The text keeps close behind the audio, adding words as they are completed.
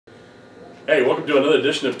Hey, welcome to another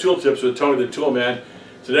edition of Tool Tips with Tony the Toolman.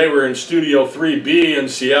 Today we're in Studio 3B in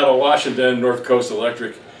Seattle, Washington, North Coast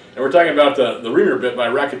Electric. And we're talking about the Reamer bit by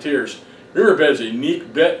Racketeers. Reamer bit is a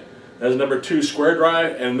unique bit. It has a number 2 square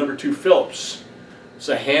drive and a number 2 Phillips. It's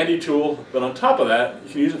a handy tool, but on top of that, you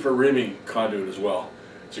can use it for reaming conduit as well.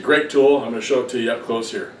 It's a great tool. I'm going to show it to you up close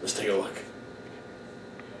here. Let's take a look.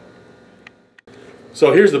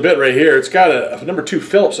 So here's the bit right here. It's got a number 2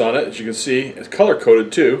 Phillips on it, as you can see. It's color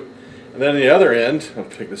coded too. And then on the other end, I'll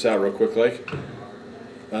pick this out real quick, like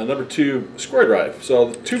number 2 square drive. So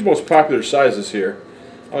the two most popular sizes here.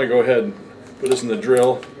 I'm going to go ahead and put this in the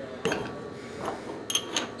drill.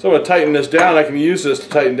 So I'm going to tighten this down. I can use this to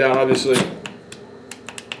tighten down, obviously.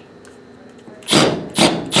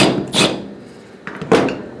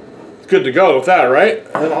 It's good to go with that, right?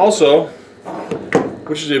 And also,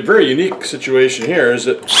 which is a very unique situation here, is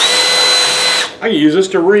that I can use this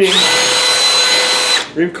to ream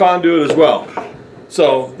conduit as well.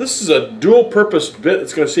 So this is a dual purpose bit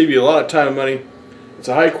that's going to save you a lot of time and money. It's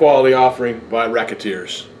a high quality offering by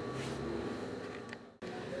Racketeers.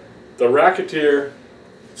 The Racketeer,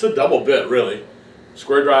 it's a double bit really.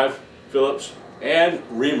 Square drive, Phillips, and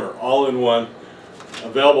reamer all in one.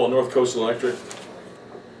 Available at North Coast Electric.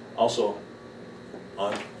 Also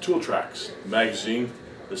on Tool Tracks magazine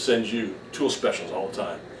that sends you tool specials all the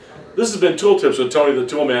time. This has been Tool Tips with Tony the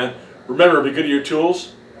Toolman. Remember, be good to your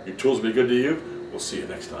tools will be good to you. We'll see you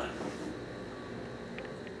next time.